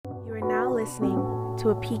listening to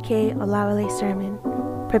a PK Olawale sermon.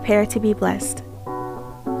 Prepare to be blessed.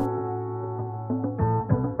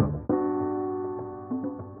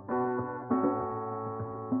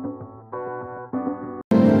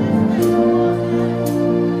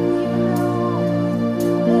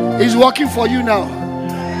 He's working for you now.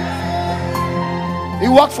 He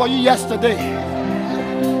worked for you yesterday.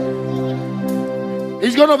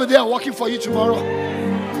 He's going to be there working for you tomorrow.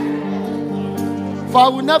 For I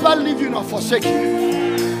will never leave you nor forsake you.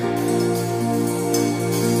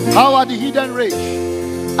 How are the hidden rage?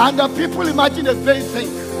 And the people imagine a vain thing.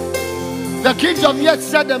 The kings of the earth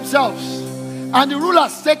set themselves, and the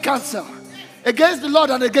rulers take counsel against the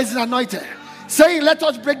Lord and against his anointed, saying, let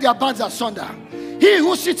us break their bands asunder. He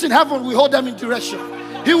who sits in heaven will hold them in direction.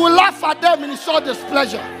 He will laugh at them in his sore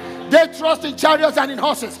displeasure. They trust in chariots and in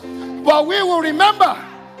horses, but we will remember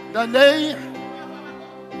the name.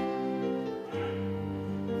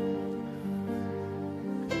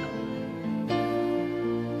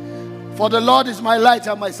 For the Lord is my light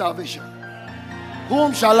and my salvation.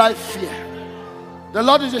 Whom shall I fear? The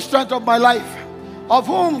Lord is the strength of my life. Of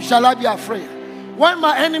whom shall I be afraid? When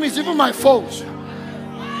my enemies, even my foes,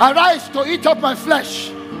 arise to eat up my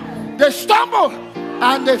flesh, they stumble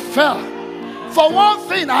and they fell. For one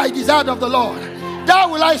thing I desired of the Lord, that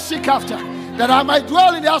will I seek after, that I might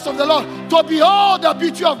dwell in the house of the Lord, to behold the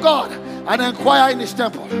beauty of God and inquire in his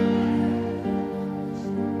temple.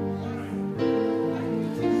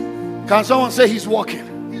 Can someone say he's walking?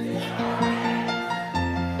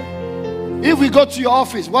 If we go to your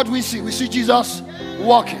office, what do we see? We see Jesus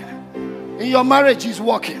walking. In your marriage, he's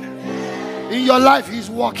walking. In your life, he's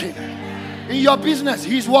walking. In your business,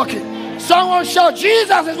 he's walking. Someone shout,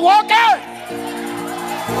 Jesus is walking.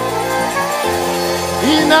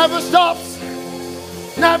 He never stops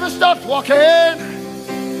walking.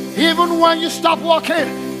 Even when you stop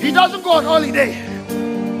walking, he doesn't go on holiday.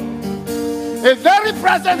 A very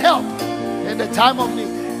present help in the time of need.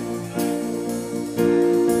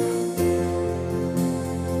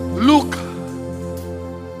 Luke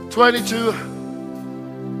 22.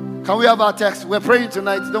 Can we have our text? We're praying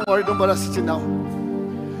tonight. Don't worry, don't bother sitting down.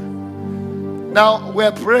 Now,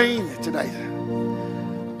 we're praying tonight.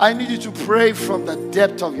 I need you to pray from the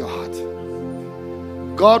depth of your heart.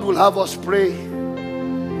 God will have us pray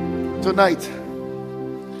tonight.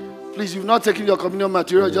 Please, you've not taken your communion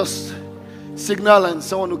material, just signal and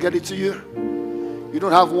someone will get it to you. You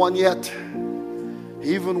don't have one yet.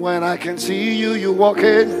 Even when I can see you, you walk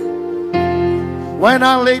in. When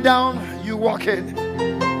I lay down, you walk in.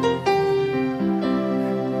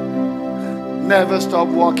 Never stop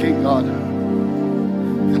walking, God.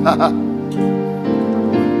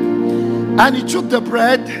 And he took the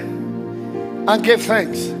bread and gave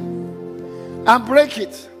thanks and break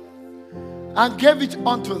it and gave it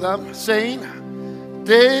unto them, saying,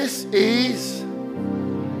 this is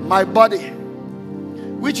my body,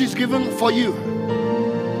 which is given for you.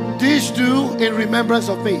 This do in remembrance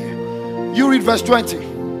of me. You read verse 20.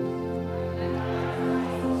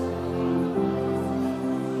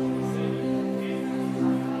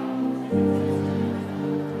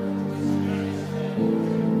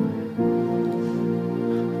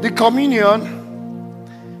 The communion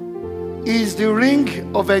is the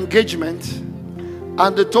ring of engagement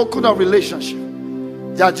and the token of relationship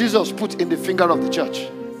that Jesus put in the finger of the church.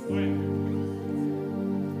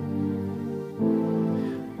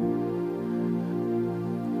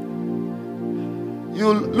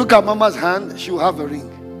 You look at Mama's hand, she will have a ring.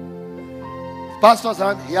 Pastor's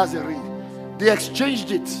hand, he has a ring. They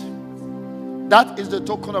exchanged it. That is the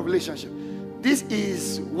token of relationship. This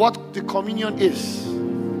is what the communion is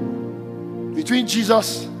between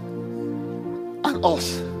Jesus and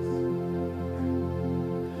us.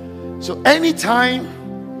 So anytime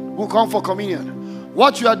we come for communion,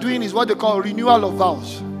 what you are doing is what they call renewal of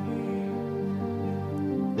vows.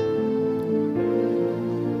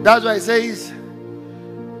 That's why it says,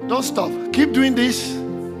 don't stop. Keep doing this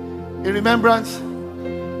in remembrance.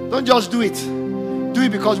 Don't just do it. Do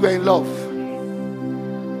it because we're in love.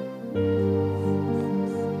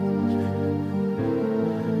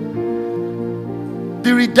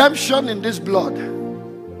 The redemption in this blood,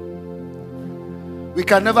 we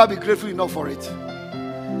can never be grateful enough for it.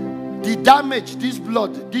 The damage this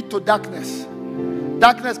blood did to darkness,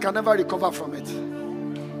 darkness can never recover from it.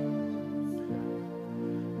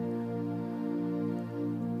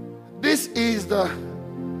 This is the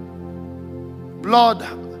blood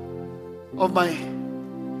of my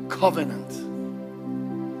covenant.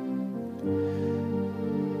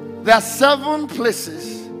 There are 7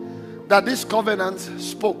 places that this covenant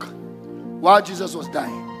spoke while Jesus was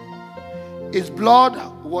dying. His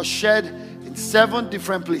blood was shed in 7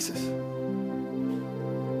 different places.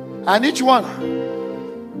 And each one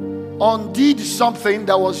undid something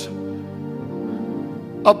that was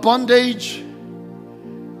a bondage,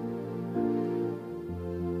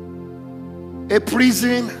 a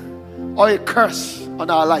prison, or a curse on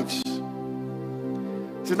our lives.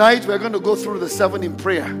 Tonight we're going to go through the 7 in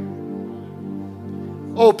prayer.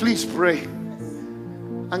 Oh, please pray.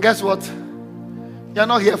 And guess what? You're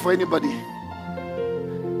not here for anybody.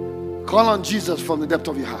 Call on Jesus from the depth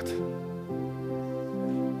of your heart.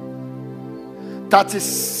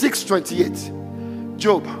 36:28.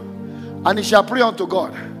 Job. And he shall pray unto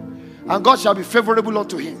God, and God shall be favorable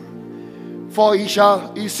unto him. For he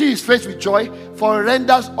see his face with joy, for he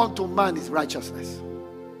renders unto man his righteousness.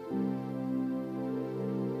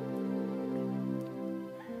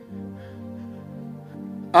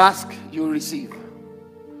 Ask, you will receive.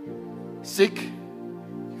 Seek,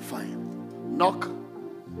 you find. Knock,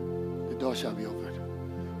 the door shall be opened.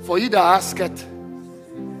 For he that asketh,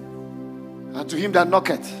 and to him that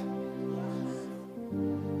knocketh.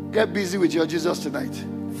 Get busy with your Jesus tonight.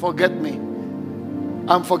 Forget me.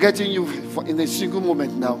 I'm forgetting you in a single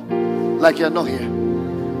moment now, like you're not here.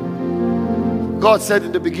 God said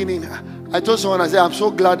in the beginning, I told someone, I said, I'm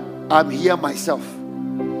so glad I'm here myself.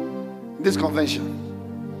 This convention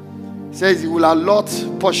says he will allot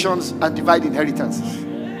portions and divide inheritances.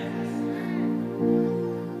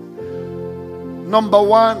 Number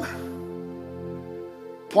 1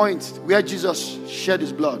 point where Jesus shed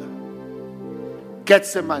his blood,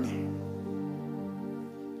 Gethsemane.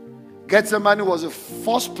 Gethsemane was the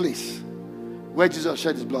first place where Jesus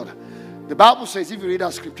shed his blood. The Bible says, if you read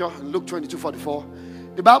that scripture in Luke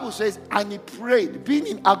 22:44, the Bible says, and he prayed, being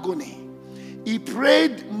in agony, he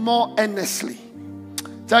prayed more earnestly.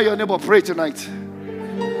 Tell your neighbor, pray tonight.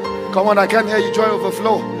 Come on, I can hear you, joy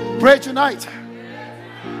overflow. Pray tonight.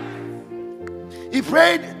 He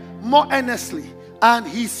prayed more earnestly, and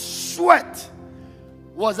his sweat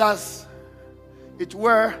was as it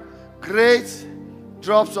were great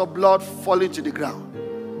drops of blood falling to the ground.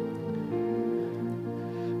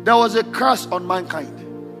 There was a curse on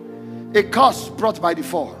mankind, a curse brought by the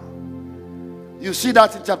fall. You see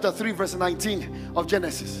that in chapter 3 verse 19 of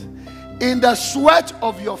Genesis. In the sweat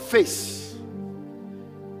of your face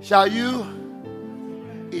shall you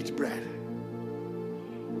eat bread.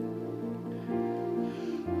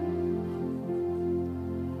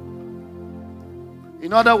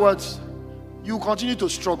 In other words, you will continue to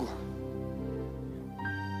struggle.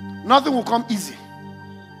 Nothing will come easy.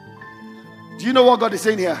 Do you know what God is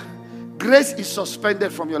saying here? Grace is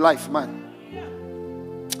suspended from your life, man.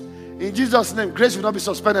 In Jesus' name, grace will not be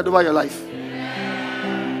suspended over your life.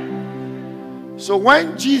 So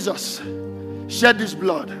when Jesus shed his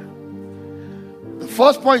blood, the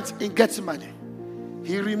first point in Gethsemane,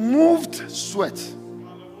 he removed sweat.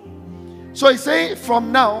 So he's saying,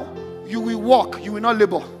 from now, you will walk, you will not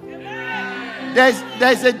labor.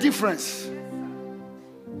 There's a difference.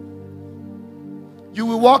 You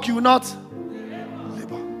will walk, you will not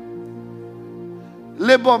labor.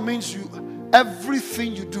 Labor means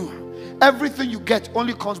everything you do, everything you get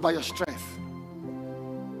only comes by your strength.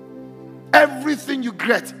 Everything you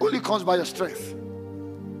get only comes by your strength.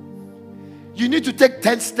 You need to take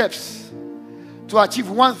 10 steps to achieve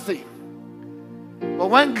one thing. But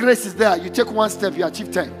when grace is there, you take 1 step, you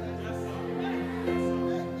achieve 10.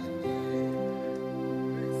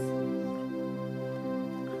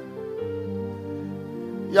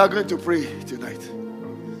 You are going to pray tonight.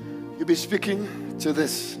 You'll be speaking to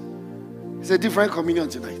this. It's a different communion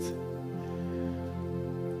tonight.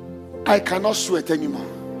 I cannot sweat anymore.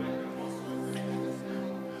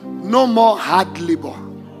 No more hard labor.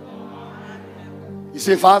 You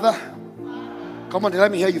say, Father, come on, let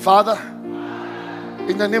me hear you. Father,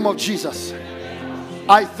 in the name of Jesus,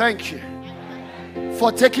 I thank you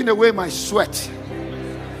for taking away my sweat.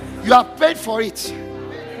 You have paid for it.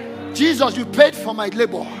 Jesus, you paid for my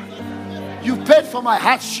labor. You paid for my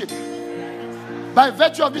hardship. By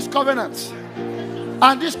virtue of this covenant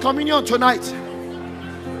and this communion tonight,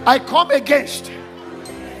 I come against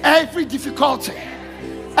every difficulty,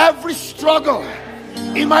 every struggle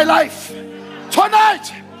in my life. Tonight,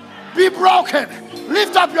 be broken.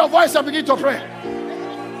 Lift up your voice and begin to pray.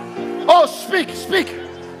 Oh, speak.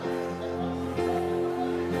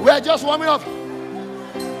 We are just warming up.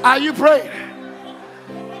 Are you praying?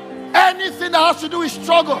 Anything that has to do with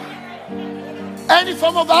struggle, any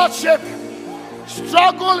form of hardship,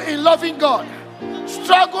 struggle in loving God,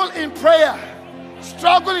 struggle in prayer,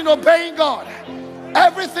 struggle in obeying God,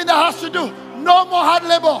 everything that has to do, no more hard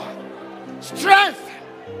labor. Strength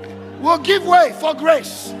will give way for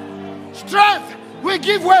grace. Strength will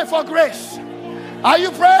give way for grace. Are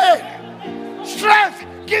you praying? Strength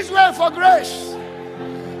gives way for grace.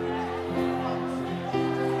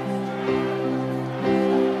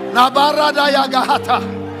 Nabarada yagahata.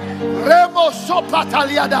 Remo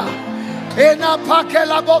sopataliada. Ena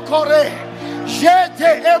pakela bokore.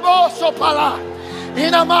 Jete ebo sopala.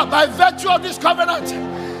 Inama, by virtue of this covenant,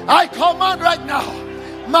 I command right now.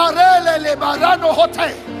 Marele lebarano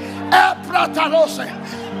hote. Epratarose.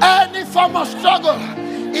 Any form of struggle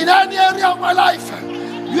in any area of my life,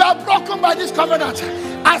 you are broken by this covenant.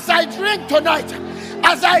 As I drink tonight,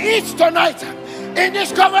 as I eat tonight, in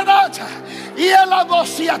this covenant,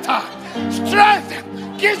 strength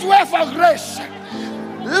gives way for grace.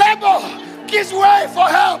 Labor gives way for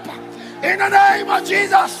help. In the name of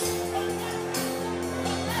Jesus.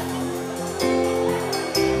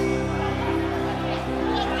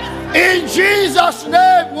 In Jesus'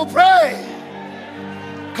 name we pray.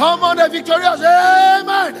 Come on, the victorious.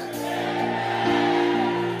 Amen.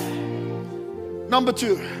 Number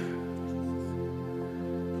 2.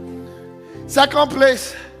 Second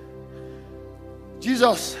place,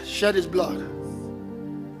 Jesus shed his blood.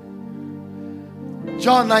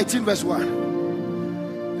 John 19 verse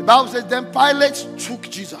 1. The Bible says, then Pilate took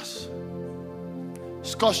Jesus,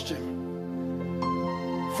 scourged him.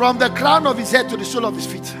 From the crown of his head to the sole of his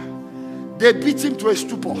feet. They beat him to a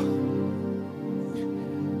stupor.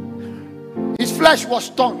 His flesh was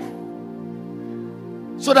torn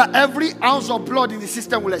so that every ounce of blood in the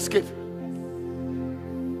system will escape.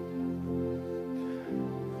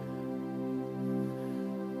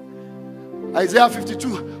 Isaiah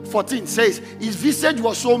 52:14 says, his visage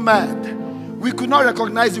was so mad, we could not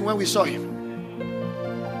recognize him when we saw him.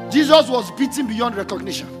 Jesus was beaten beyond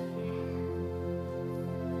recognition.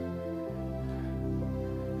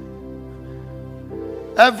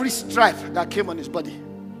 Every stripe that came on his body.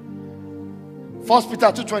 1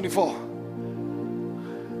 Peter 2:24.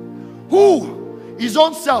 Who his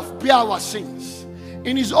own self bare our sins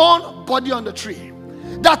in his own body on the tree,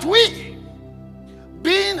 that we,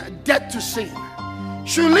 being dead to sin,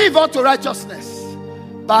 should live unto righteousness,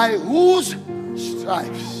 by whose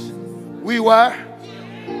stripes we were.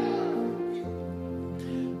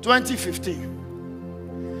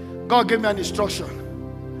 2015. God gave me an instruction.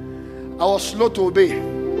 I was slow to obey.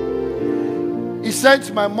 He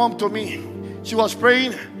sent my mom to me. She was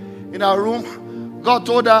praying in her room. God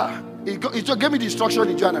told her, he gave me the instruction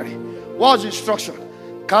in January. What was the instruction?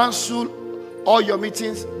 Cancel all your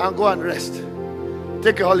meetings and go and rest.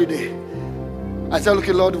 Take a holiday. I said,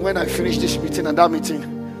 okay, Lord, when I finish this meeting and that meeting,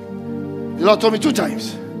 the Lord told me 2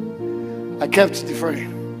 times. I kept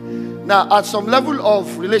deferring. Now, at some level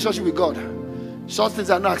of relationship with God, such things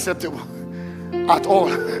are not acceptable at all.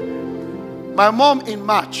 My mom in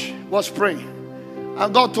March was praying,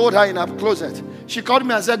 and God told her in her closet. She called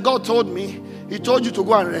me and said, God told me, he told you to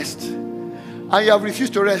go and rest, and you have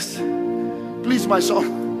refused to rest. Please, my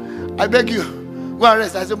son, I beg you, go and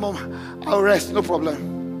rest. I said, Mom, I'll rest, no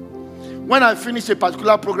problem. When I finished a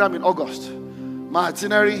particular program in August, my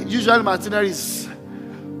itinerary, usually my itinerary is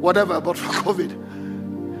whatever, but for COVID,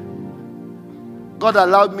 God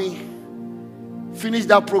allowed me finish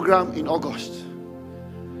that program in August.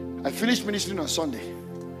 I finished ministering on Sunday.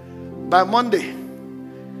 By Monday,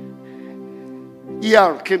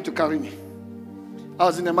 ER came to carry me. I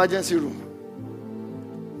was in the emergency room.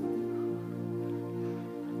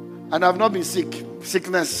 And I've not been sick.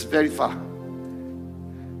 Sickness very far.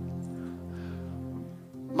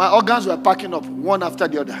 My organs were packing up one after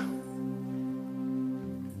the other.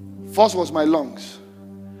 First was my lungs.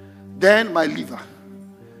 Then my liver.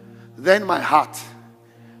 Then my heart.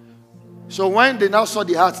 So when they now saw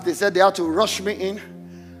the heart, they said they had to rush me in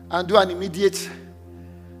and do an immediate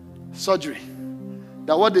surgery.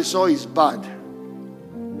 That what they saw is bad.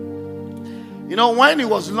 You know, when it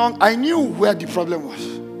was lung, I knew where the problem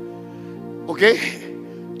was. Okay?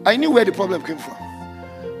 I knew where the problem came from.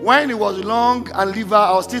 When it was lung and liver,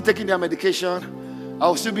 I was still taking their medication. I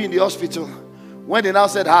was still being in the hospital. When they now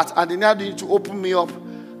said heart, and they now need to open me up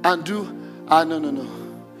and do, no.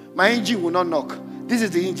 My engine will not knock. This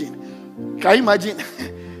is the engine. Can you imagine?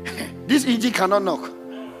 This engine cannot knock.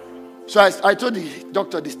 So I told the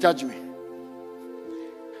doctor, discharge me.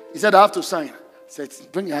 He said, I have to sign. I said,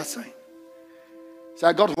 bring your sign. So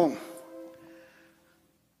I got home.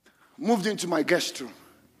 Moved into my guest room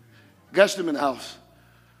in the house.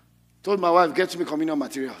 Told my wife, get me communion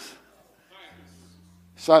materials.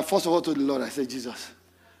 So I first of all told the Lord, I said, Jesus,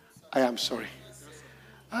 I am sorry.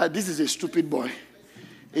 This is a stupid boy.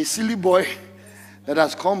 A silly boy that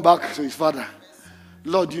has come back to his father.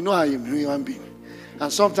 Lord, you know I am a human being.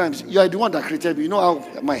 And sometimes you are the one that created me. You know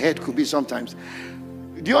how my head could be sometimes.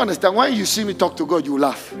 Do you understand? When you see me talk to God, you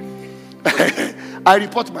laugh. I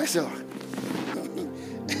report myself.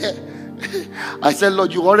 I said,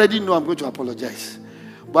 Lord, you already know I'm going to apologize.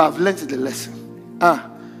 But I've learned the lesson.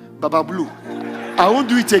 Baba Blue. I won't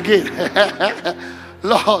do it again.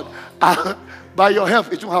 Lord, by your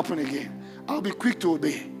help, it won't happen again. I'll be quick to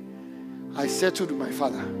obey. I settled with my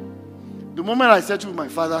father. The moment I settled with my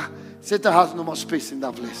father, Satan has no more space in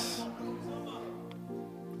that place.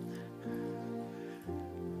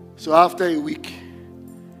 So after a week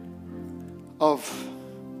of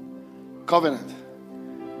covenant,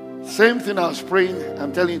 same thing I was praying,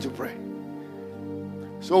 I'm telling you to pray.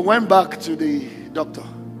 So went back to the doctor.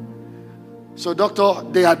 So doctor,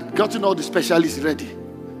 they had gotten all the specialists ready.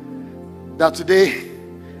 That today,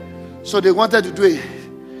 so they wanted to do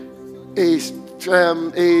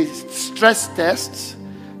a stress test,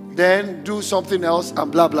 then do something else,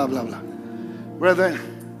 and blah, blah, blah, blah.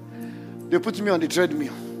 Brethren, they put me on the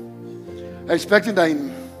treadmill, expecting that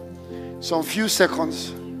in some few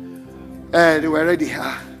seconds, they were ready.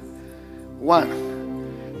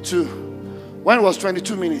 1, 2. When it was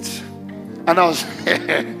 22 minutes, and I was,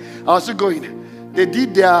 I was still going. They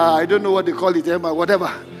did their, I don't know what they call it,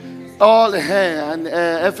 whatever. All the hair and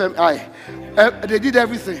FMI. They did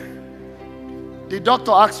everything. The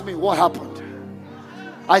doctor asked me what happened.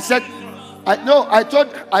 I said,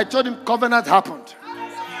 I told him covenant happened.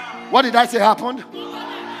 What did I say happened?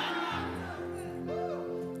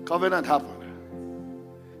 Covenant happened.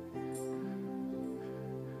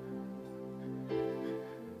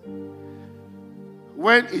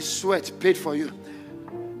 When is sweat paid for you?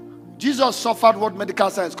 Jesus suffered what medical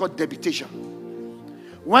science called debitation.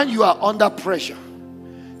 When you are under pressure,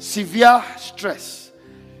 severe stress,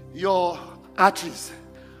 your arteries,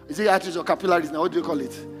 is it arteries or capillaries now? What do you call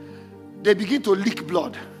it? They begin to leak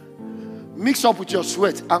blood, mix up with your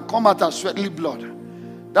sweat, and come out as sweaty blood.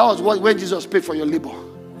 That was when Jesus paid for your labor.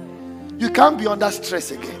 You can't be under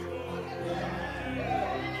stress again.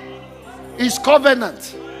 It's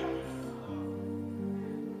covenant.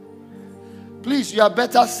 Please, you are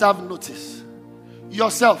better serve notice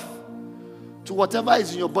yourself to whatever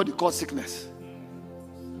is in your body called sickness.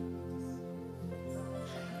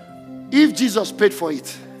 If Jesus paid for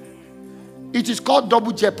it, it is called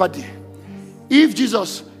double jeopardy. If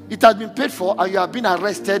Jesus, it has been paid for and you have been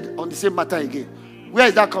arrested on the same matter again, where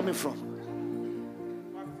is that coming from?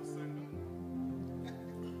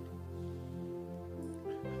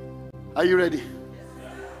 Are you ready?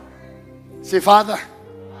 Say, Father,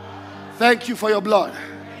 thank you for your blood.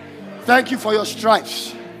 Thank you for your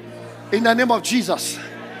stripes. In the name of Jesus,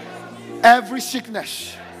 every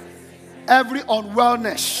sickness, every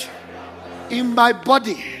unwellness in my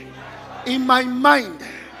body, in my mind,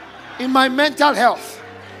 in my mental health,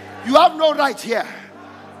 you have no right here.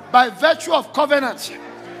 By virtue of covenant,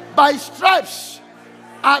 by stripes,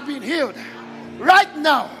 I've been healed. Right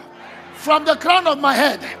now, from the crown of my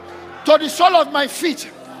head to the sole of my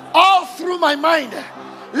feet, all through my mind,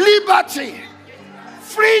 liberty,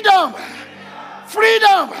 freedom,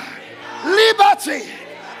 freedom, liberty,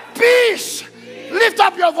 peace. Lift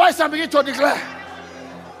up your voice and begin to declare.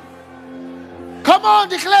 Come on,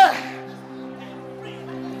 declare.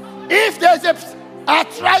 If there's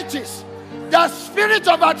arthritis, the spirit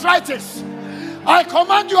of arthritis, I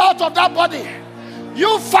command you out of that body.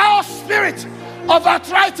 You foul spirit of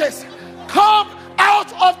arthritis, come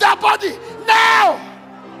out of that body now.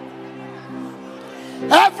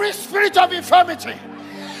 Every spirit of infirmity,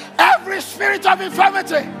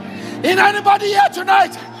 in anybody here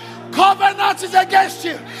tonight, covenant is against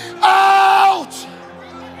you. Out.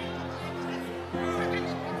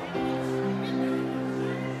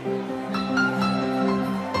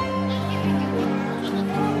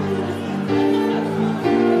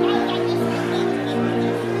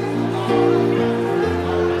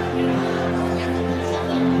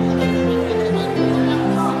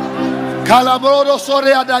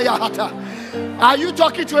 Are you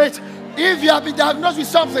talking to it? If you have been diagnosed with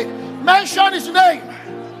something, mention his name.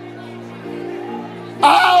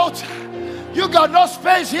 Out. You got no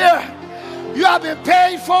space here. You have been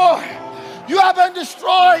paid for. You have been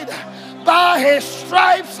destroyed by his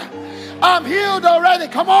stripes. I'm healed already.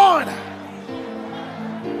 Come on.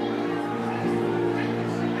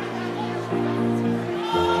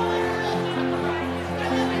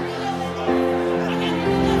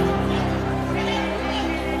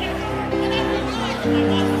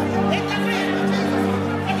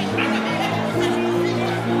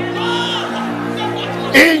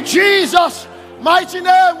 In Jesus' mighty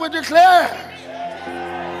name we declare.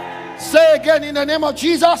 Say again, in the name of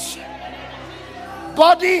Jesus,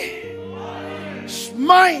 body,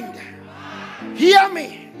 mind, hear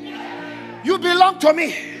me. You belong to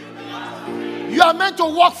me. You are meant to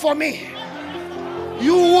work for me.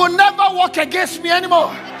 You will never work against me anymore.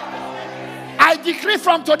 I decree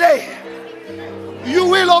from today, you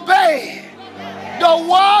will obey the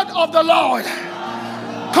word of the Lord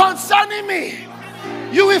concerning me.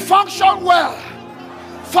 You will function well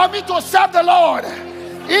for me to serve the Lord.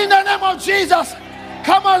 In the name of Jesus,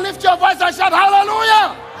 come on, lift your voice and shout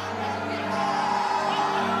hallelujah.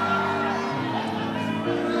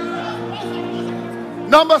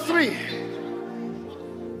 Number 3.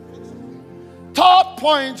 Third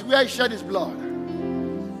point where he shed his blood.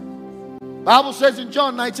 Bible says in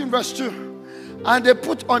John 19 verse 2, and they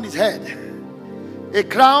put on his head a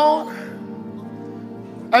crown.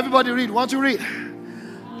 Everybody read. Want to read?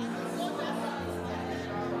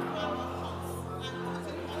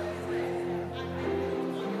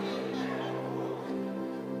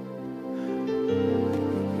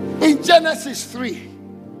 In Genesis 3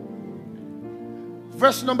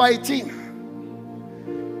 verse number 18,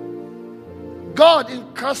 God,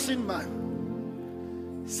 in cursing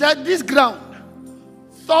man, said, this ground,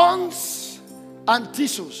 thorns and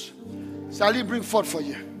thistles shall he bring forth for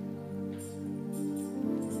you.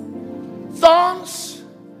 Thorns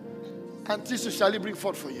and thistles shall he bring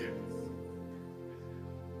forth for you.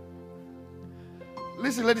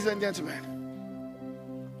 Listen, ladies and gentlemen.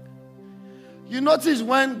 You notice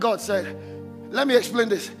when God said, let me explain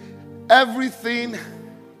this. Everything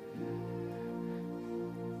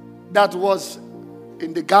that was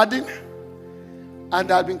in the garden and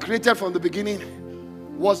that had been created from the beginning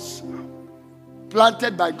was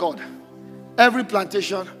planted by God. Every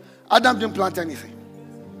plantation, Adam didn't plant anything.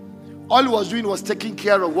 All he was doing was taking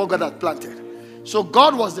care of what God had planted. So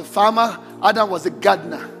God was the farmer, Adam was the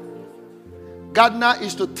gardener. Gardener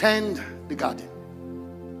is to tend the garden.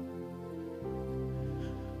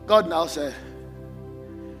 God now said,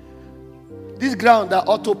 this ground that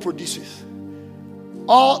auto produces,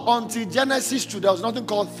 all until Genesis 2, there was nothing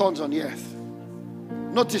called thorns on the earth.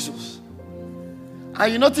 No thistles.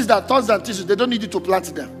 And you notice that thorns and thistles, they don't need you to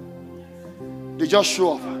plant them. They just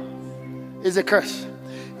show up. It's a curse.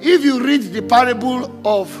 If you read the parable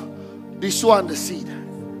of the sower and the seed,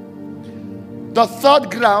 the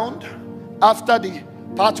third ground, after the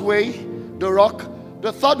pathway, the rock,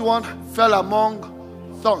 the third one fell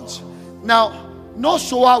among thorns. Now, no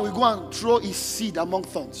sower will go and throw his seed among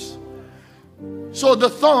thorns. So the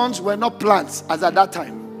thorns were not plants as at that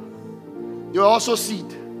time. They were also seed.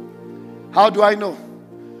 How do I know?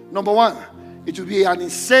 Number one, it will be an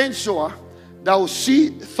insane sower that will see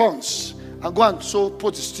thorns and go and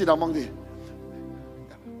put his seed among them.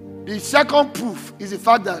 The second proof is the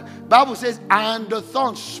fact that the Bible says, and the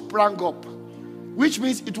thorns sprang up, which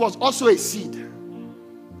means it was also a seed.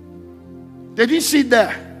 They didn't sit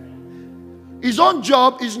there. His own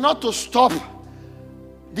job is not to stop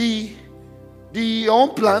the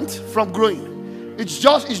own plant from growing. It's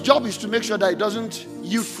just his job is to make sure that it doesn't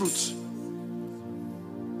yield fruits.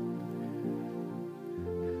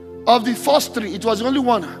 Of the first three, it was the only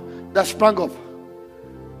one that sprang up.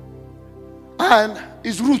 And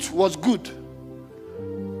his root was good,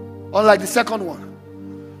 unlike the second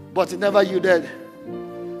one. But it never yielded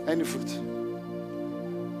any fruit.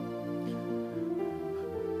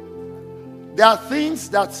 There are things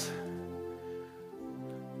that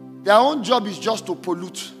their own job is just to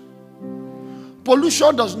pollute.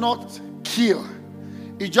 Pollution does not kill.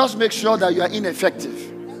 It just makes sure that you are ineffective.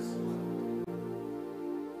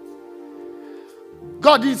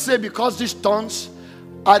 God didn't say because these thorns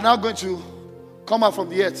are now going to come out from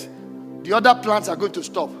the earth, the other plants are going to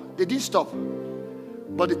stop. They didn't stop.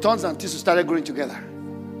 But the thorns and thistles started growing together.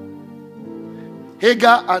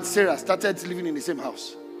 Hagar and Sarah started living in the same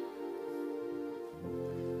house.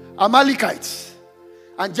 Amalekites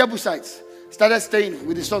and Jebusites started staying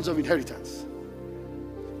with the sons of inheritance.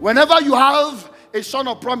 Whenever you have a son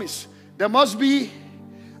of promise, there must be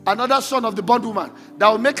another son of the bondwoman that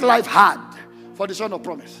will make life hard for the son of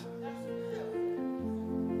promise.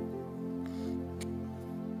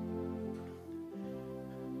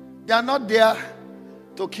 They are not there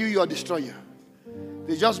to kill you or destroy you.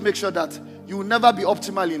 They just make sure that you will never be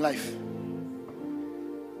optimal in life.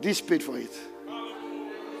 This paid for it.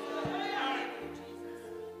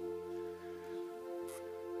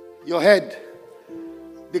 Your head,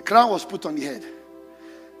 the crown was put on the head.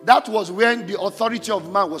 That was when the authority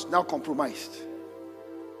of man was now compromised.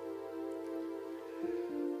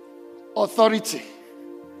 Authority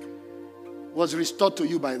was restored to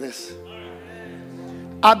you by this.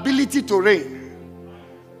 Ability to reign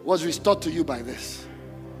was restored to you by this.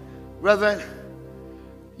 Brethren,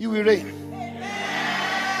 you will reign.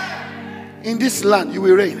 In this land, you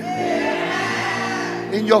will reign.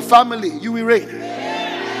 In your family, you will reign.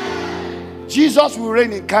 Jesus will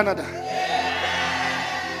reign in Canada.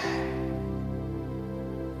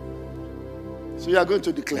 So you are going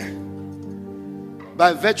to declare,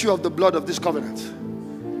 by virtue of the blood of this covenant.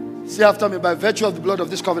 Say after me, by virtue of the blood of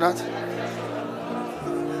this covenant,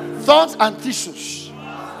 thorns and thistles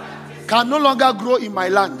can no longer grow in my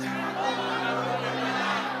land.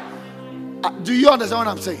 Do you understand what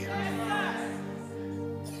I'm saying?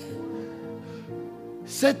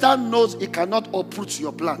 Satan knows he cannot uproot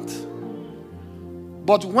your plant.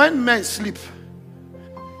 But when men sleep,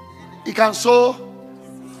 he can sow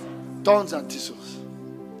thorns and thistles.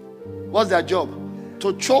 What's their job?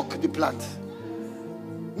 To choke the plant.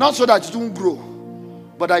 Not so that it won't grow,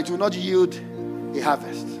 but that it will not yield a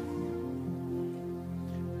harvest.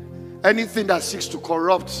 Anything that seeks to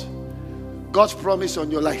corrupt God's promise on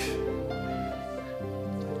your life,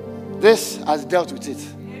 this has dealt with it.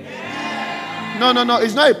 No.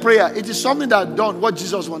 It's not a prayer. It is something that done what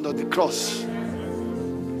Jesus wanted on the cross.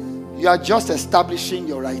 You are just establishing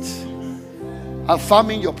your rights,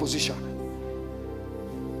 affirming your position.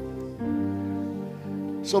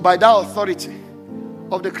 So by that authority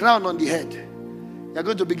of the crown on the head, you are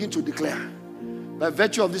going to begin to declare, by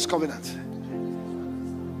virtue of this covenant,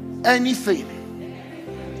 anything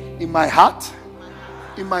in my heart,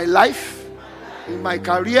 in my life, in my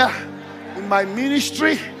career, in my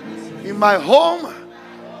ministry, in my home,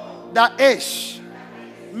 that is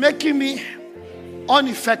making me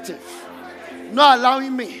ineffective, not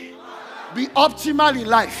allowing me be optimal in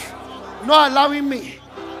life, not allowing me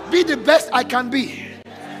be the best I can be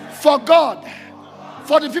for God,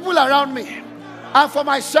 for the people around me, and for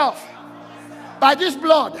myself. By this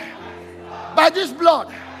blood,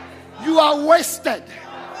 you are wasted.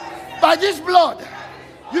 By this blood,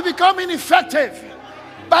 you become ineffective.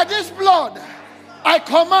 By this blood, I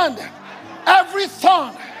command every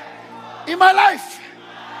thorn in my life,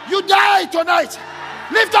 you die tonight.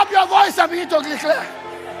 Lift up your voice and begin to declare.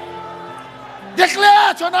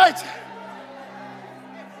 Declare tonight.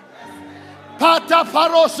 Pata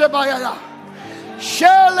parose bayaya.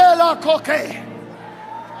 Shele la koke.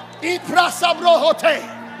 Iprasa brohote.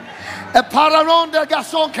 E pararon de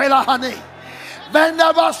gason kelahane.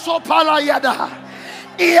 Venava sopala yada.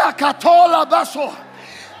 Iakatola baso.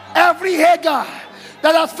 Every Hagar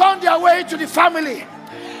that has found their way to the family,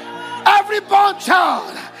 every born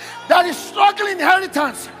child that is struggling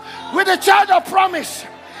inheritance with the child of promise,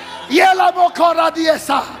 by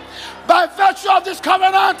virtue of this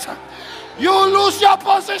covenant, you lose your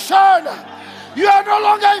position. You are no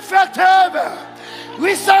longer effective.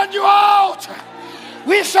 We send you out.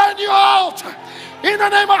 We send you out. In the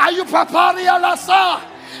name of Ayupapari Alasa.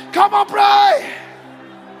 Come on, pray.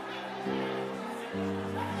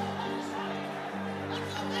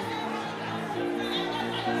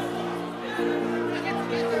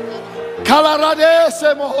 Kalarade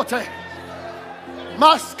se mohote.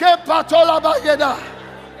 Maske patola bayeda.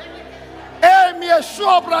 Emie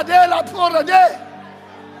sobra de la porade.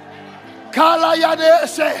 Kalayade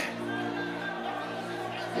se.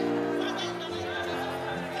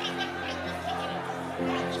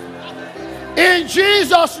 In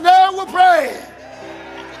Jesus' name we pray.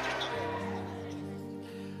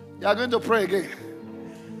 You are going to pray again.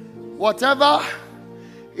 Whatever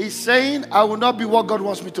is saying, I will not be what God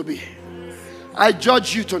wants me to be. I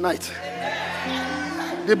judge you tonight.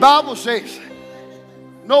 The Bible says,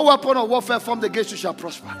 no weapon of warfare formed against you shall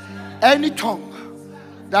prosper. Any tongue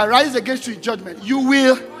that rises against you in judgment, you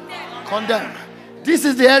will condemn. This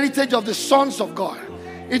is the heritage of the sons of God.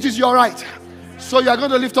 It is your right. So you are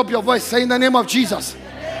going to lift up your voice, say in the name of Jesus.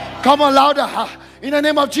 Come on louder. In the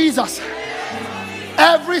name of Jesus.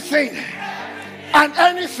 Everything and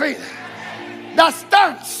anything that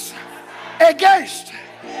stands against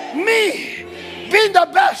me being the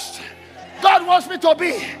best God wants me to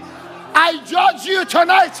be, I judge you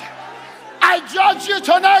tonight. I judge you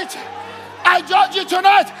tonight. I judge you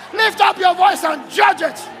tonight. Lift up your voice and judge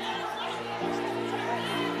it.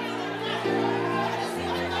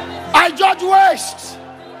 I judge waste.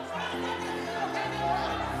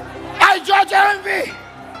 I judge envy.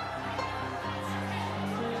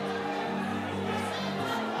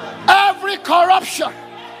 Every corruption.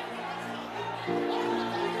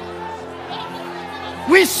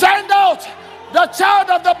 We send out the child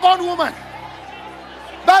of the bondwoman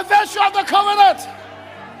by virtue of the covenant.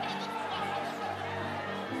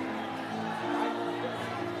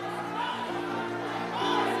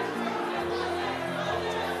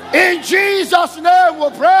 In Jesus' name we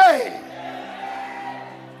pray.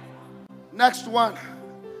 Next one.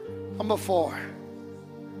 Number 4.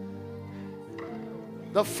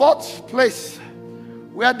 The fourth place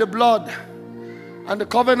where the blood and the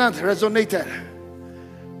covenant resonated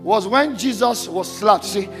was when Jesus was slapped.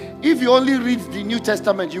 See, if you only read the New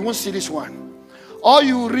Testament, you won't see this one. All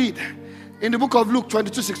you read in the book of Luke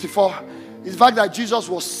 22:64 is the fact that Jesus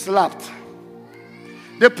was slapped.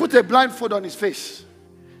 They put a blindfold on his face.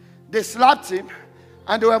 They slapped him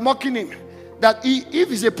and they were mocking him that if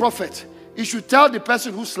he's a prophet, he should tell the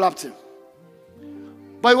person who slapped him.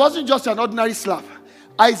 But it wasn't just an ordinary slap.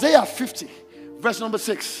 Isaiah 50, verse number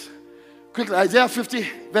 6. Quickly, Isaiah 50,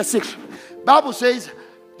 verse 6. Bible says,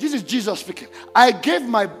 this is Jesus speaking. I gave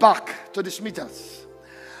my back to the smitters,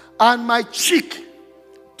 and my cheek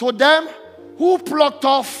to them who plucked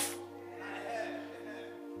off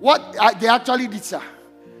what they actually did, sir.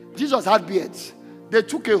 Jesus had beards. They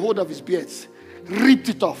took a hold of his beards, ripped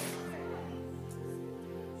it off.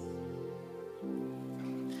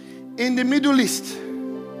 In the Middle East,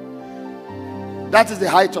 that is the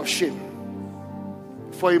height of shame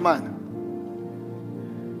for a man.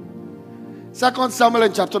 2 Samuel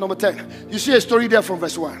in chapter number 10. You see a story there from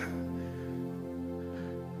verse 1.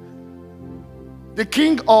 The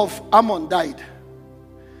king of Ammon died.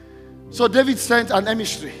 So David sent an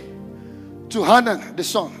emissary to Hanan, the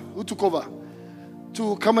son, who took over,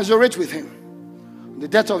 to commiserate with him on the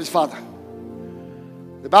death of his father.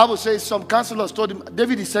 The Bible says some counselors told him,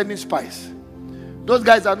 David is sending spies. Those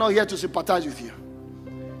guys are not here to sympathize with you.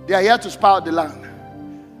 They are here to spy out the land.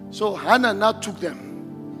 So Hanan now took them.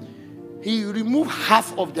 He removed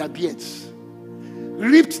half of their beards,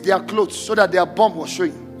 ripped their clothes so that their bum was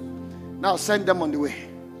showing. Now send them on the way.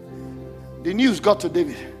 The news got to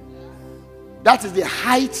David. That is the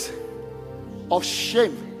height of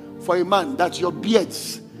shame for a man, that your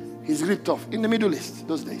beards is ripped off in the Middle East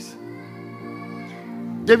those days.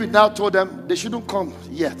 David now told them they shouldn't come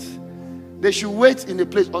yet. They should wait in a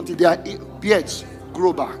place until their beards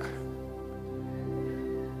grow back.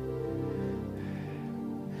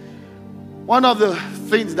 One of the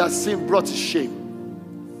things that sin brought is shame.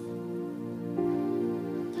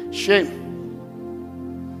 Shame.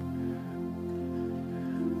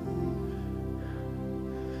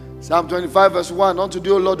 Psalm 25 verse 1. Unto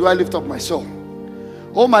thee, O Lord, do I lift up my soul.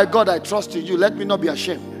 Oh my God, I trust in you. Let me not be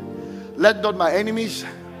ashamed. Let not my enemies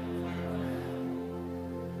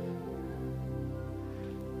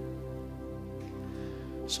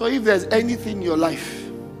So if there's anything in your life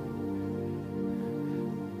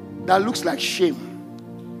that looks like shame,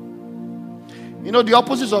 you know, the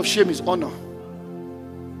opposite of shame is honor.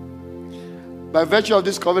 By virtue of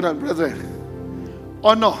this covenant, brethren,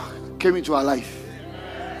 honor came into our life.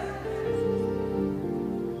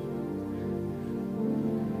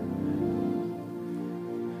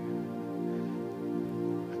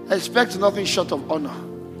 Expect nothing short of honor.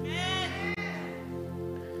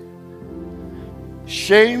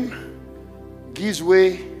 Shame gives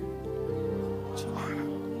way to honor.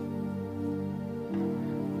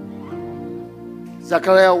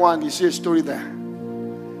 Zechariah 1, you see a story there.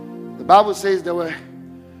 The Bible says there were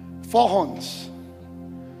 4 horns.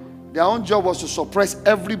 Their own job was to suppress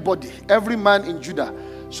everybody, every man in Judah,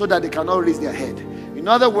 so that they cannot raise their head. In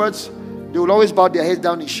other words, they will always bow their heads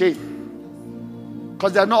down in shame,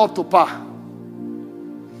 because they are not up to par.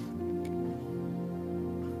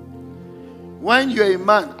 When you are a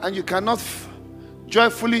man and you cannot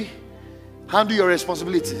joyfully handle your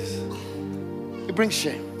responsibilities, it brings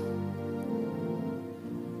shame.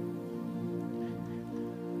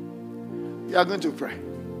 You are going to pray.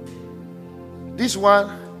 This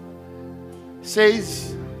one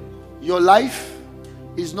says your life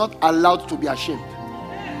is not allowed to be ashamed.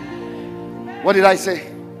 What did I say?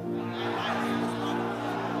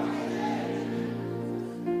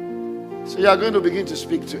 So you are going to begin to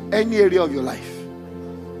speak to any area of your life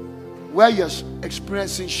where you're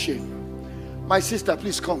experiencing shame. My sister,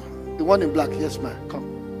 please come. The one in black. Yes, ma'am. Come.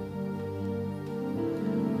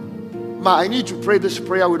 Ma, I need to pray this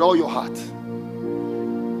prayer with all your heart.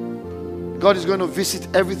 God is going to visit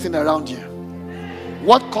everything around you.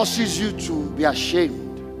 What causes you to be ashamed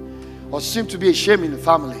or seem to be ashamed in the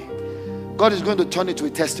family, God is going to turn it to a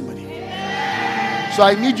testimony. So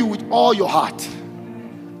I need you with all your heart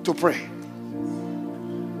to pray.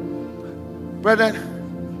 Brethren,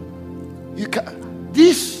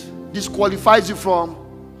 this disqualifies you from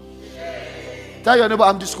shame. Tell your neighbor,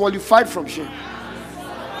 I'm disqualified from shame.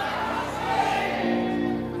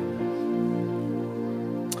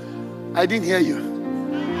 I didn't hear you.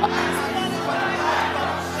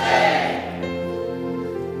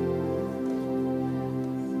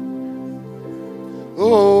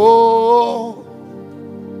 Oh,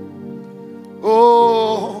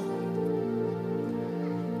 oh,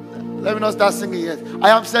 not start singing yet. I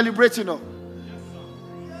am celebrating now.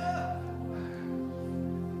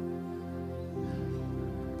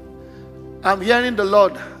 I'm hearing the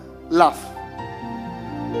Lord laugh.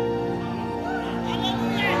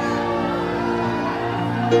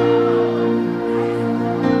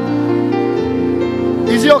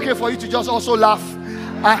 Is it okay for you to just also laugh?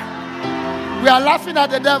 We are laughing at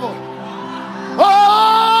the devil.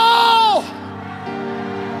 Oh!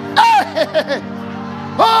 Hey!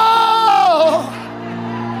 Oh!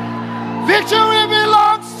 Victory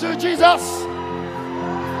belongs to Jesus.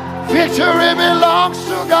 Victory belongs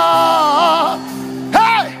to God.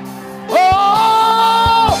 Hey!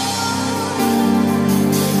 Oh!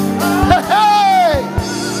 Hey! Hey!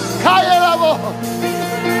 Kayelabo!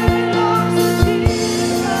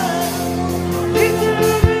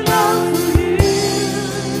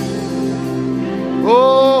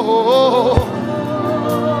 Oh,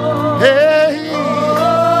 hey.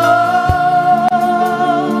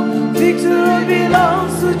 Victory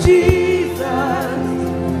belongs to Jesus.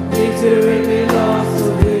 Victory belongs to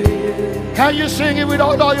Him. Can you sing it with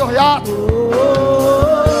all your heart?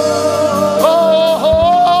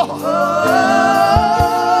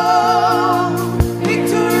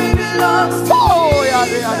 Victory belongs to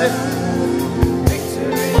Jesus.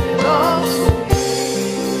 Victory belongs to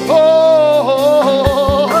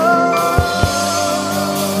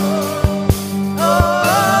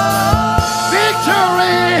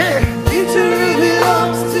Victory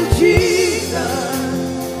belongs to Jesus.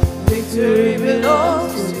 Victory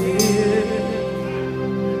belongs to Him.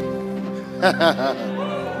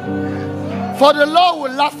 For the Lord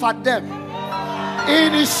will laugh at them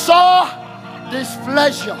in His sore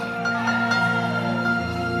displeasure.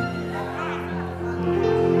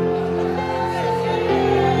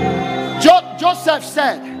 Joseph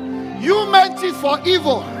said, you meant it for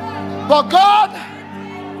evil, but God,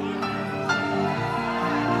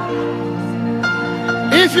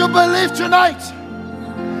 if you believe tonight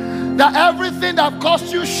that everything that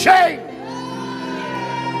caused you shame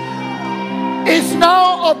is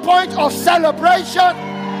now a point of celebration,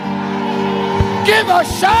 give a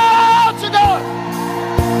shout to God.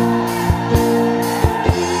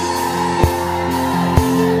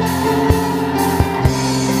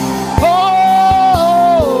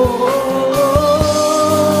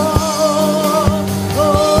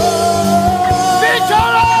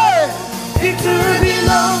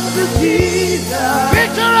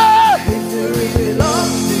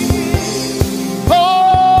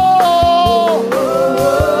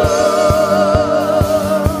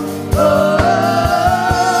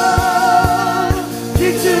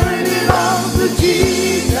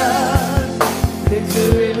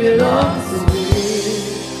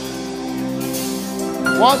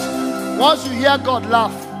 Once you hear God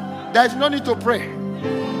laugh, there is no need to pray.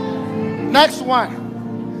 Next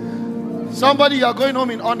one. Somebody, you are going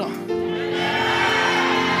home in honor.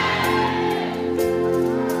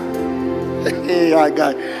 Hey, I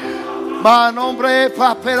got my nombre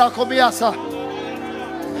papera comiasa.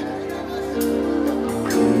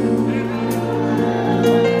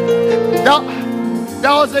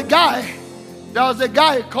 There was a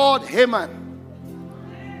guy called Haman.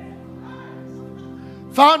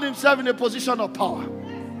 Found himself in a position of power.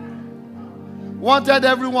 Wanted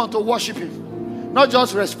everyone to worship him. Not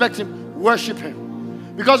just respect him, worship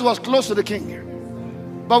him. Because he was close to the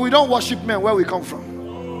king. But we don't worship men where we come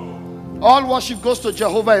from. All worship goes to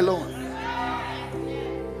Jehovah alone.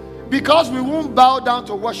 Because we won't bow down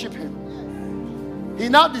to worship him, he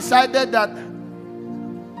now decided that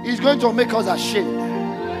he's going to make us ashamed.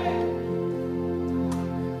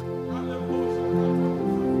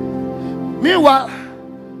 Meanwhile,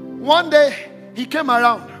 one day he came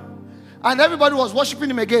around and everybody was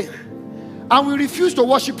worshiping him again, and we refused to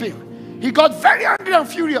worship him. He got very angry and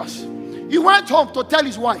furious. He went home to tell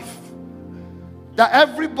his wife that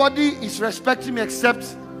everybody is respecting me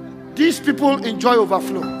except these people enjoy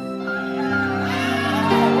overflow.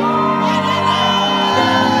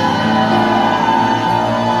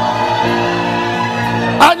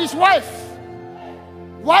 And his wife,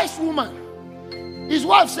 wise woman, his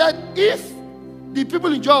wife said, if the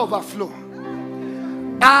people enjoy overflow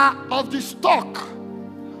are of the stock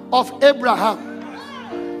of Abraham,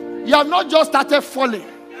 you have not just started falling,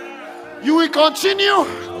 you will continue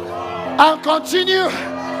and continue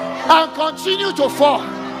and continue to fall.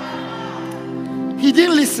 He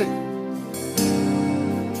didn't listen.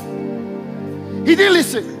 He didn't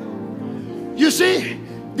listen. You see,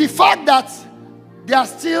 the fact that they are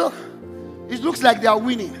still, it looks like they are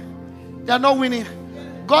winning. They are not winning.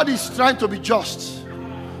 God is trying to be just.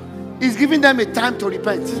 He's giving them a time to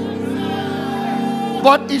repent.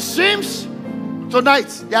 But it seems tonight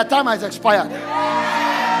their time has expired.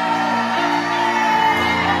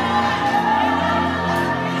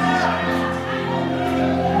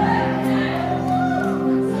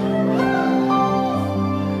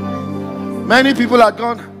 Many people had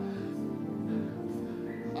gone.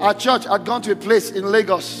 Our church had gone to a place in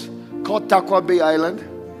Lagos called Takwa Bay Island.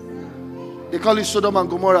 They call it Sodom and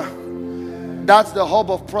Gomorrah. That's the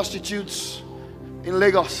hub of prostitutes in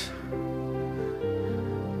Lagos.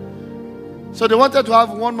 So they wanted to have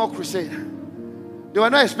one more crusade. They were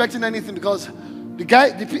not expecting anything because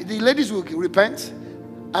the ladies will repent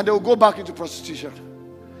and they will go back into prostitution.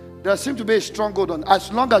 There seemed to be a stronghold on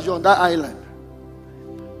as long as you're on that island.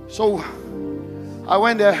 So I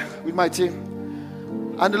went there with my team,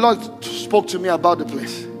 and the Lord spoke to me about the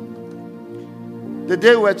place. The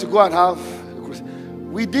day we were to go and have a crusade.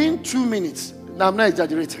 Within 2 minutes, now I'm not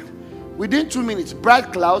exaggerating, within 2 minutes,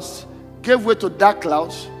 bright clouds gave way to dark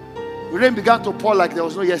clouds. Rain began to pour like there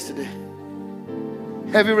was no yesterday.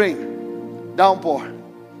 Heavy rain, downpour.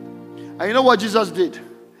 And you know what Jesus did?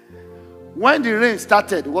 When the rain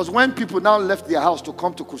started, was when people now left their house to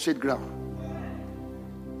come to crusade ground.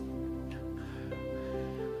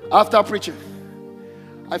 After preaching,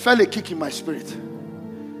 I felt a kick in my spirit.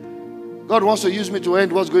 God wants to use me to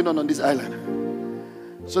end what's going on this island.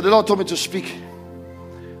 So the Lord told me to speak.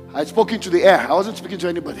 I had spoken to the air. I wasn't speaking to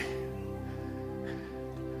anybody.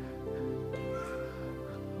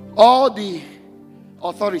 All the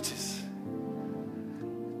authorities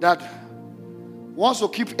that wants to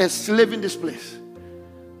keep enslaving this place,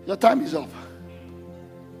 your time is up.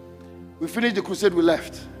 We finished the crusade, we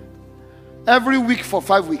left. Every week for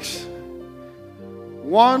 5 weeks,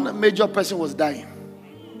 one major person was dying.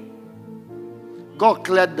 God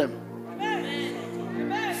cleared them.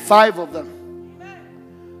 5 of them.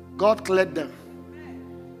 God cleared them.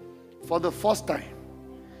 For the first time,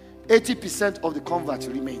 80% of the converts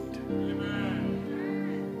remained.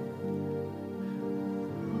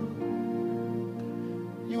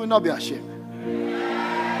 You will not be ashamed.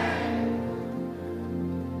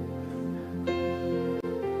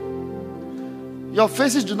 Your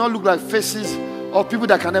faces do not look like faces of people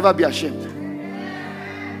that can never be ashamed.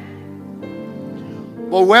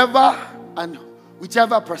 But whoever and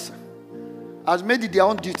whichever person has made it their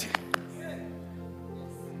own duty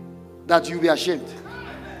that you'll be ashamed.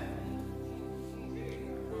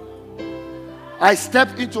 I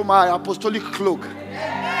stepped into my apostolic cloak.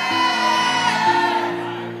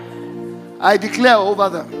 I declare over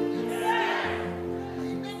them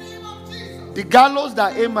the gallows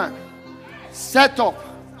that Haman set up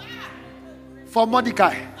for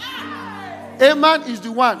Mordecai. Haman is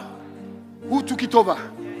the one who took it over.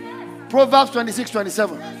 Proverbs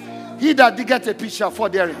 26:27. He that diggeth a pit shall fall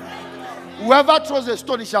therein. Whoever throws a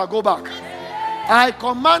stone, he shall go back. I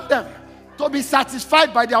command them to be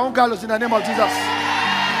satisfied by their own gallows in the name of Jesus.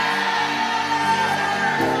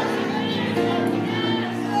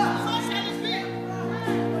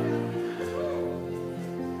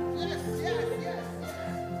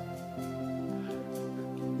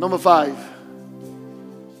 Number 5.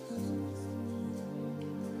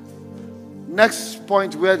 Next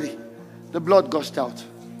point where the blood gushed out.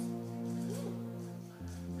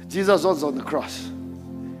 Jesus was on the cross.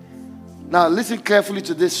 Now listen carefully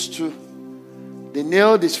to this too. They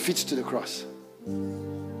nailed his feet to the cross.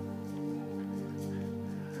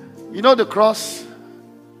 You know the cross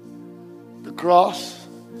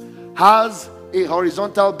has a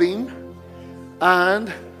horizontal beam,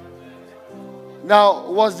 and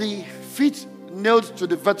now was the feet nailed to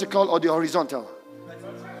the vertical or the horizontal?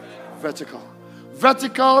 Vertical.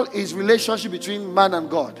 Vertical is relationship between man and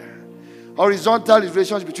God. Horizontal is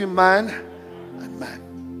relationship between man and man.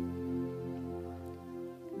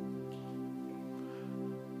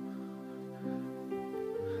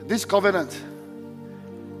 This covenant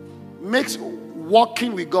makes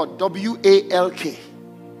walking with God, W-A-L-K.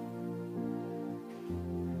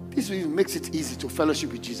 This makes it easy to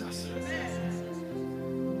fellowship with Jesus.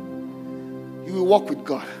 You will walk with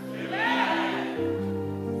God.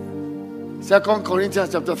 2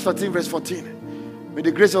 Corinthians chapter 13 verse 14. May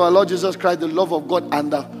the grace of our Lord Jesus Christ, the love of God,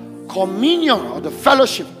 and the communion or the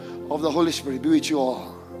fellowship of the Holy Spirit be with you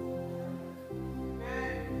all.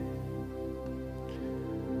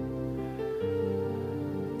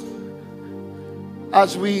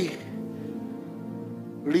 As we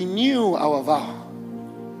renew our vow,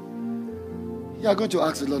 you are going to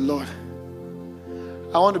ask the Lord, Lord,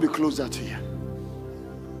 I want to be closer to you.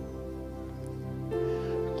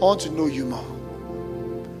 I want to know you more.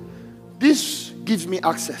 This gives me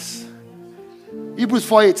access. Hebrews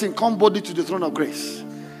 4:18, come boldly to the throne of grace,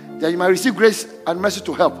 that you might receive grace and mercy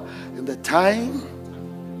to help in the time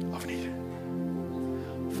of need.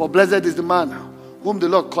 For blessed is the man whom the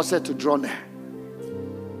Lord causeth to draw near.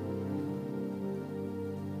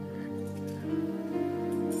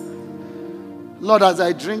 Lord, as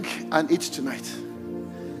I drink and eat tonight,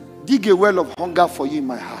 dig a well of hunger for you in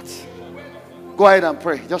my heart. Go ahead and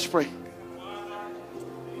pray. Just pray.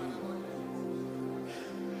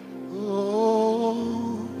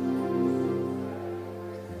 Oh,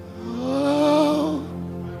 oh,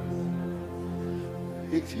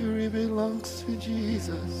 victory belongs to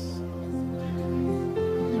Jesus.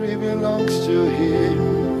 Victory belongs to Him.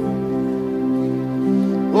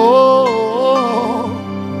 Oh.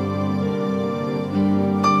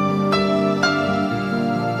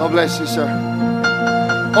 God bless you, sir.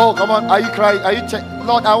 Oh, come on. Are you crying? Are you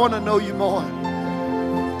Lord, I want to know you more.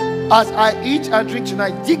 As I eat and drink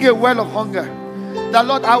tonight, dig a well of hunger. That,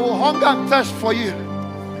 Lord, I will hunger and thirst for you.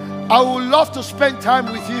 I will love to spend time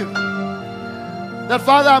with you. That,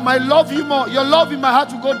 Father, I might love you more. Your love in my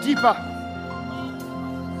heart will go deeper.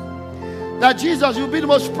 That, Jesus, you'll be the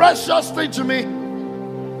most precious thing to me.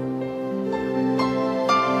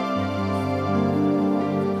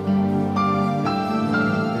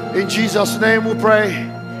 In Jesus' name we pray.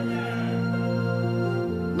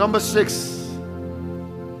 Number 6.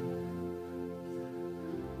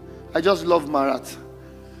 I just love Marat.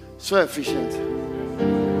 So efficient.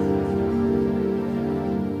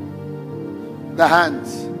 The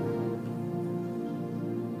hands.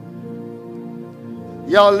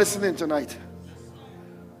 Y'all listening tonight?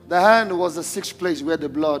 The hand was the 6th place where the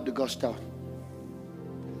blood gushed out.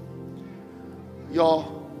 Your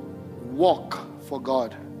walk for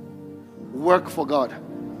God. Work for God.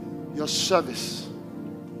 Your service.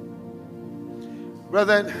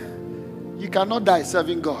 Brethren, you cannot die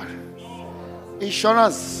serving God.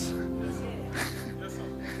 Insurance.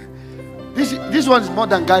 This one is more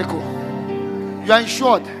than Geico. You are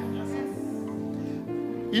insured.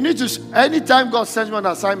 You need to, anytime God sends you an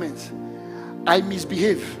assignment, I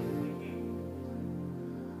misbehave.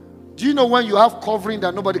 Do you know when you have covering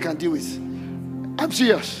that nobody can deal with? I'm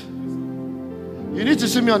serious. You need to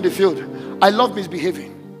see me on the field. I love misbehaving.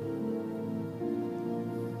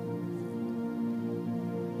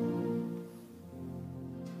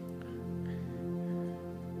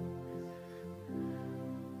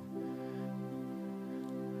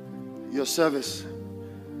 Your service.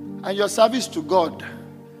 And your service to God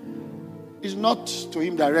is not to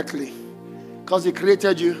Him directly, because He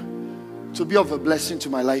created you to be of a blessing to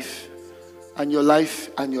my life, and your life,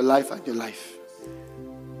 and your life, and your life.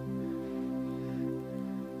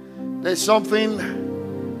 There's something,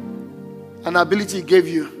 an ability He gave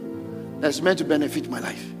you that's meant to benefit my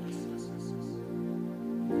life.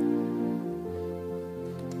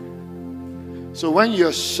 So when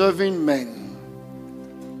you're serving men,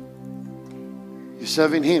 you're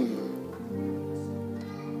serving Him.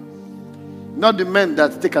 Not the men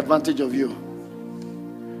that take advantage of you.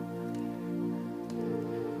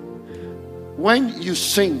 When you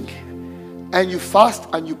sing and you fast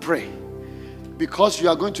and you pray, because you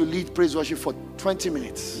are going to lead praise worship for 20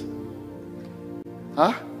 minutes.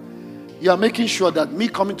 Huh? You are making sure that me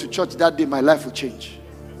coming to church that day, my life will change.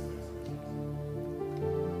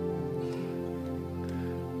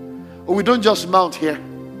 Or we don't just mount here.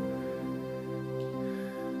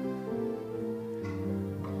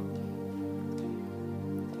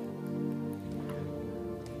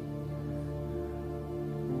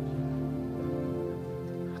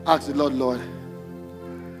 Ask the Lord, Lord,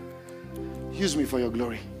 use me for your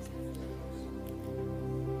glory.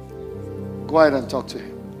 Go ahead and talk to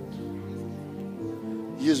Him.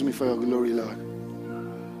 Use me for your glory, Lord.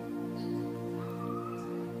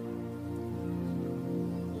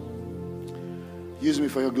 Use me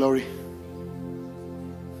for your glory.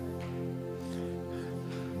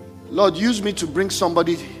 Lord, use me to bring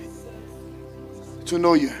somebody to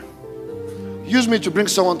know you. Use me to bring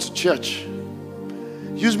someone to church.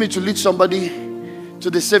 Use me to lead somebody to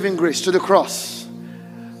the saving grace, to the cross.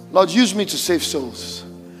 Lord, use me to save souls.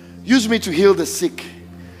 Use me to heal the sick.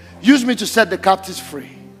 Use me to set the captives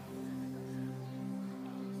free.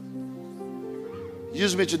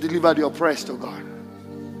 Use me to deliver the oppressed, oh God.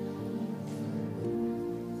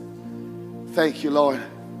 Thank you, Lord.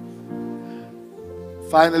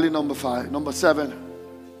 Finally, number 7.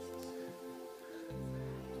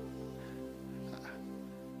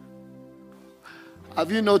 Have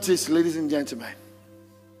you noticed, ladies and gentlemen?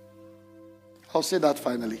 I'll say that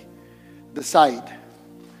finally. The side.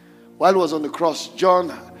 While he was on the cross, John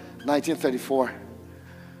 19:34.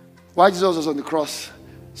 While Jesus was on the cross,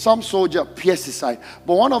 some soldier pierced his side.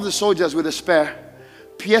 But one of the soldiers with a spear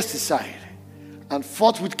pierced his side, and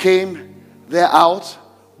forthwith came there out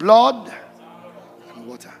blood and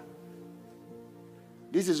water.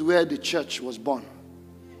 This is where the church was born.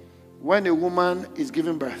 When a woman is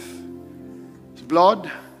giving birth, it's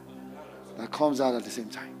blood that comes out at the same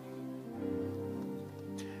time.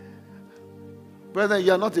 Brother,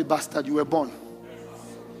 you are not a bastard, you were born.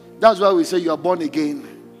 That's why we say you are born again.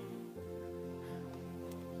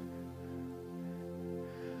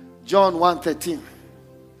 John 1:13.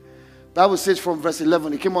 Bible says from verse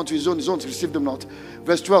 11, he came unto his own received them not.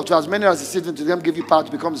 Verse 12, to as many as received him, to them give you power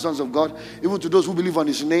to become the sons of God, even to those who believe on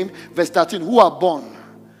his name. Verse 13, who are born,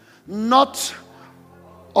 not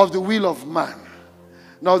of the will of man,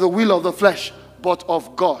 nor the will of the flesh, but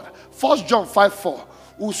of God. 1 John 5:4,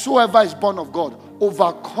 whosoever is born of God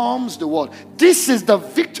overcomes the world. This is the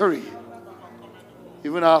victory,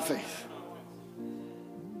 even our faith.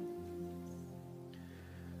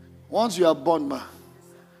 Once you are born, man,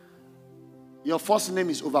 your first name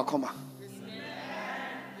is Overcomer.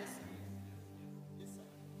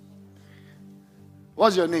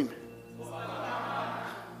 What's your name?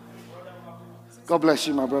 God bless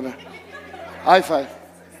you, my brother. High five.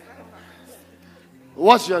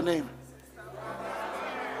 What's your name?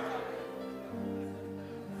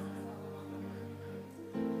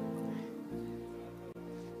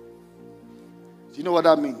 Do you know what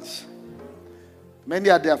that means? Many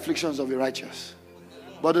are the afflictions of the righteous,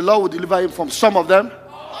 but the Lord will deliver him from some of them.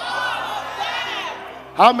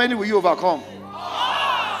 How many will you overcome?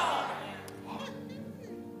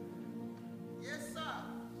 Yes, sir.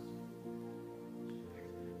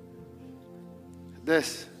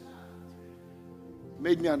 This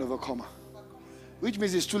made me an overcomer, which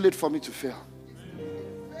means it's too late for me to fail.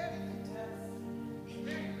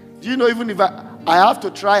 Do you know, even if I have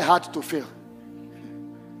to try hard to fail,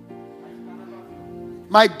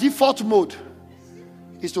 my default mode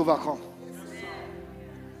is to overcome.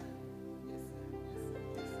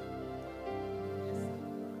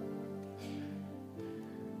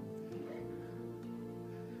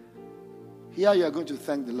 Here you are going to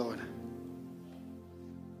thank the Lord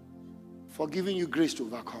for giving you grace to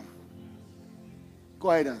overcome.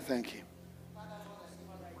 Go ahead and thank him.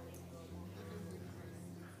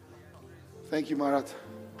 Thank you, Marat.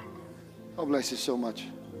 God bless you so much.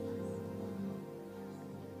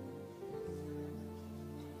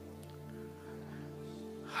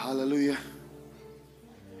 Hallelujah.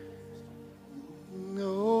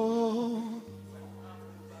 No.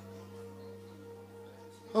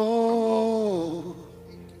 Oh.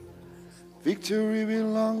 Victory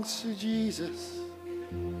belongs to Jesus.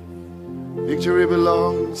 Victory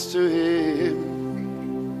belongs to him.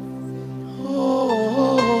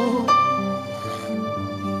 Oh.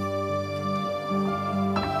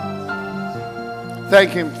 Thank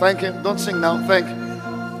him. Thank him. Don't sing now. Thank.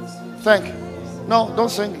 No, don't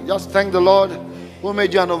sing. Just thank the Lord who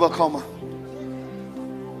made you an overcomer.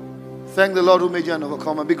 Thank the Lord who made you an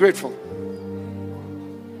overcomer. Be grateful.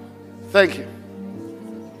 Thank you.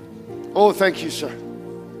 Oh, thank you, sir.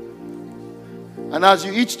 And as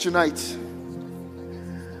you eat tonight,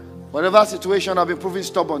 whatever situation have been proving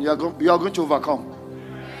stubborn, you are going to overcome.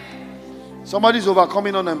 Somebody is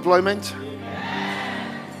overcoming unemployment.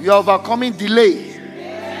 You are overcoming delay.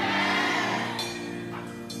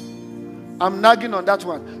 I'm nagging on that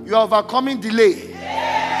one. You are overcoming delay.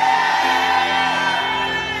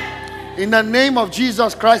 In the name of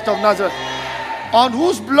Jesus Christ of Nazareth, on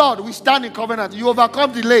whose blood we stand in covenant, you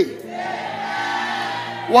overcome delay.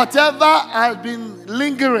 Whatever has been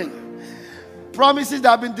lingering, promises that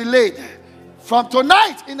have been delayed, from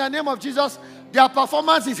tonight, in the name of Jesus, their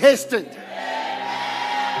performance is hastened.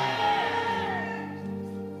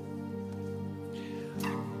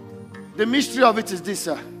 The mystery of it is this,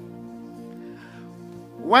 sir.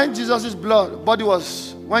 When Jesus'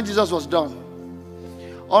 when Jesus was done,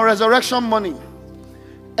 on resurrection morning,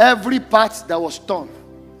 every part that was torn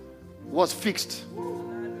was fixed.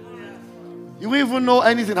 You wouldn't even know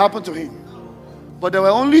anything happened to him. But there were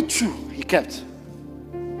only two he kept.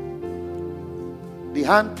 The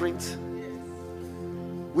handprint,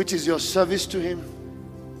 which is your service to him,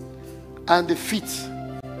 and the feet,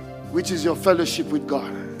 which is your fellowship with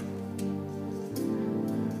God.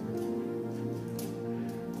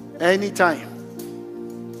 Anytime,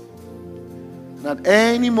 and at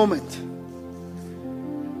any moment,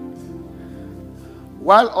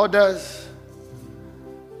 while others,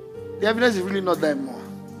 the evidence is really not there anymore.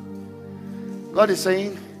 God is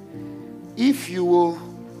saying, if you will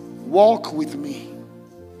walk with me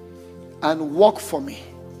and walk for me,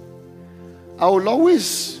 I will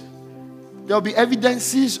always, there will be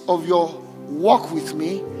evidences of your walk with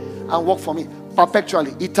me and walk for me.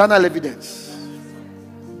 perpetually. Eternal evidence.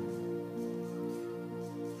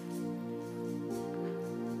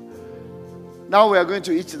 Now we are going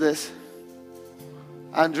to eat this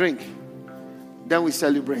and drink. Then we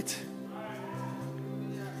celebrate.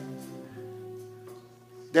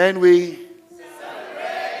 Then we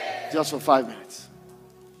celebrate. Just for 5 minutes.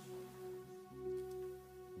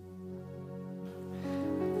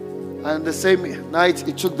 And the same night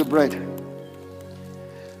he took the bread.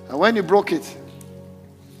 And when he broke it,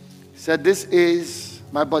 he said, "This is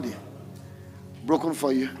my body, broken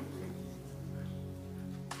for you.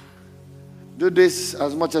 Do this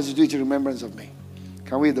as much as you do it in remembrance of me."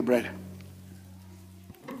 Can we eat the bread?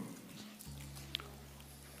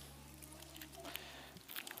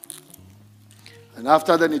 And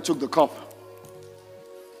after then he took the cup.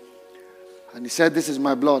 And he said, "This is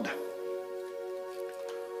my blood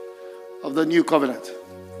of the new covenant,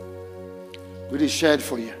 which is shed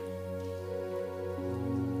for you."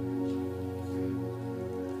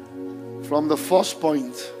 From the first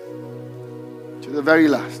point to the very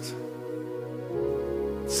last.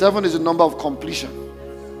 7 is the number of completion.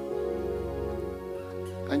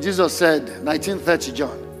 And Jesus said, 19:30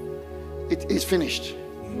 John, "It is finished."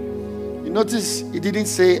 You notice he didn't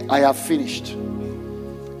say, "I have finished."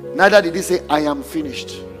 Neither did he say, "I am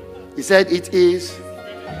finished." He said, "It is."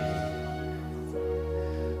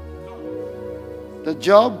 The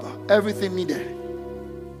job, everything needed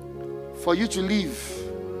for you to live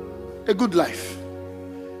a good life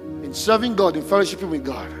in serving God, in fellowshipping with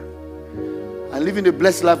God, and living a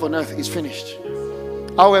blessed life on earth is finished.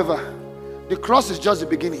 However, the cross is just the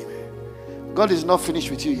beginning. God is not finished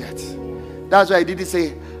with you yet. That's why he didn't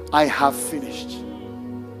say, "I have finished."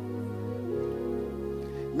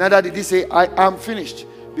 Neither did he say, "I am finished,"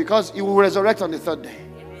 because he will resurrect on the third day.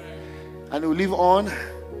 And he will live on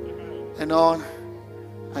and on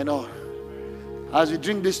and on. As we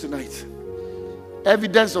drink this tonight,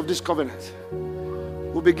 evidence of this covenant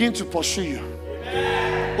will begin to pursue you,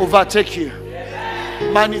 overtake you,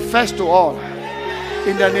 manifest to all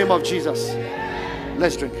in the name of Jesus.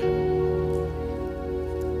 Let's drink.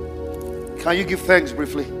 Can you give thanks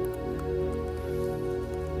briefly?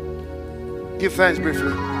 Give thanks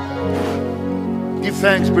briefly. Give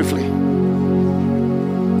thanks briefly.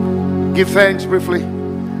 Give thanks briefly.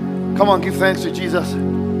 Come on, give thanks to Jesus.